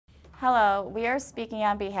Hello, we are speaking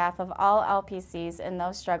on behalf of all LPCs and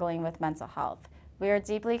those struggling with mental health. We are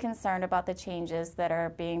deeply concerned about the changes that are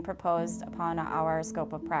being proposed upon our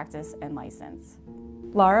scope of practice and license.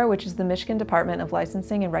 LARA, which is the Michigan Department of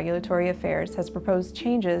Licensing and Regulatory Affairs, has proposed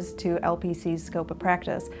changes to LPC's scope of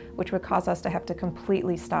practice, which would cause us to have to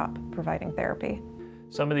completely stop providing therapy.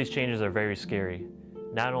 Some of these changes are very scary,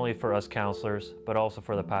 not only for us counselors, but also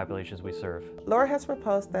for the populations we serve. LARA has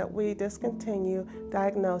proposed that we discontinue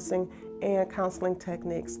diagnosing and counseling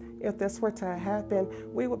techniques. If this were to happen,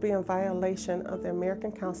 we would be in violation of the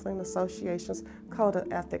American Counseling Association's Code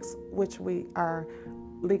of Ethics, which we are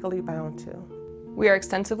legally bound to. We are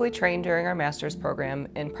extensively trained during our master's program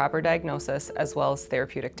in proper diagnosis as well as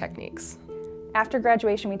therapeutic techniques. After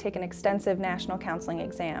graduation, we take an extensive national counseling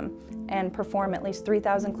exam and perform at least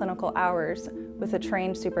 3,000 clinical hours with a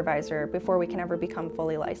trained supervisor before we can ever become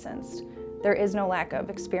fully licensed. There is no lack of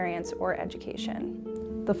experience or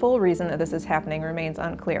education. The full reason that this is happening remains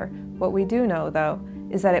unclear. What we do know, though,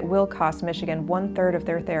 is that it will cost Michigan 1/3 of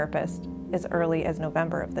their therapists as early as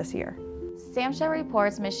November of this year. SAMHSA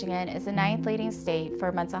reports Michigan is the 9th leading state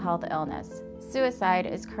for mental health illness. Suicide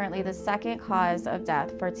is currently the 2nd cause of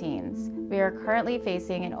death for teens. We are currently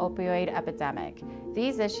facing an opioid epidemic.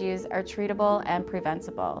 These issues are treatable and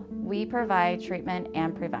preventable. We provide treatment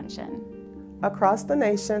and prevention. Across the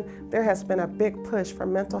nation, there has been a big push for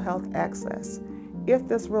mental health access. If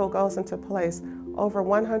this rule goes into place, over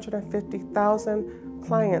 150,000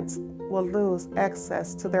 clients will lose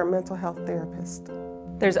access to their mental health therapist.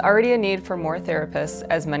 There's already a need for more therapists,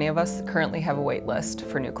 as many of us currently have a wait list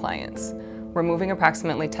for new clients. Removing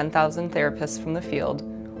approximately 10,000 therapists from the field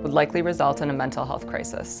would likely result in a mental health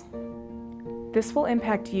crisis. This will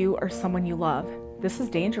impact you or someone you love. This is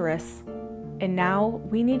dangerous, and now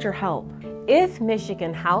we need your help. If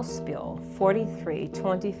Michigan House Bill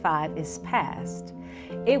 4325 is passed,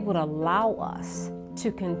 it would allow us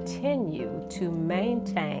to continue to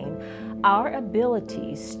maintain our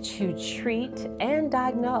abilities to treat and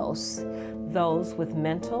diagnose those with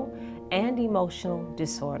mental and emotional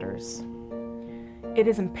disorders. It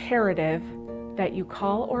is imperative that you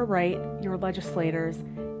call or write your legislators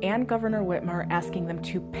and Governor Whitmer asking them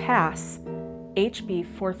to pass HB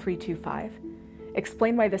 4325.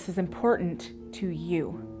 Explain why this is important to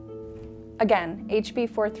you. Again, HB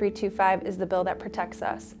 4325 is the bill that protects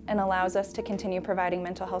us and allows us to continue providing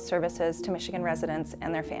mental health services to Michigan residents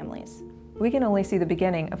and their families. We can only see the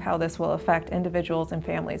beginning of how this will affect individuals and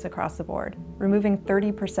families across the board. Removing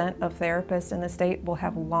 30% of therapists in the state will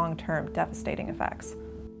have long-term devastating effects.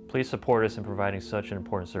 Please support us in providing such an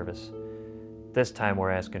important service. This time we're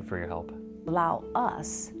asking for your help. Allow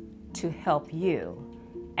us to help you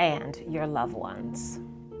and your loved ones.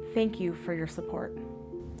 Thank you for your support.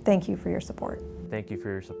 Thank you for your support. Thank you for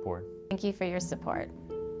your support. Thank you for your support.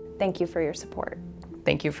 Thank you for your support.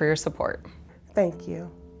 Thank you for your support. Thank you.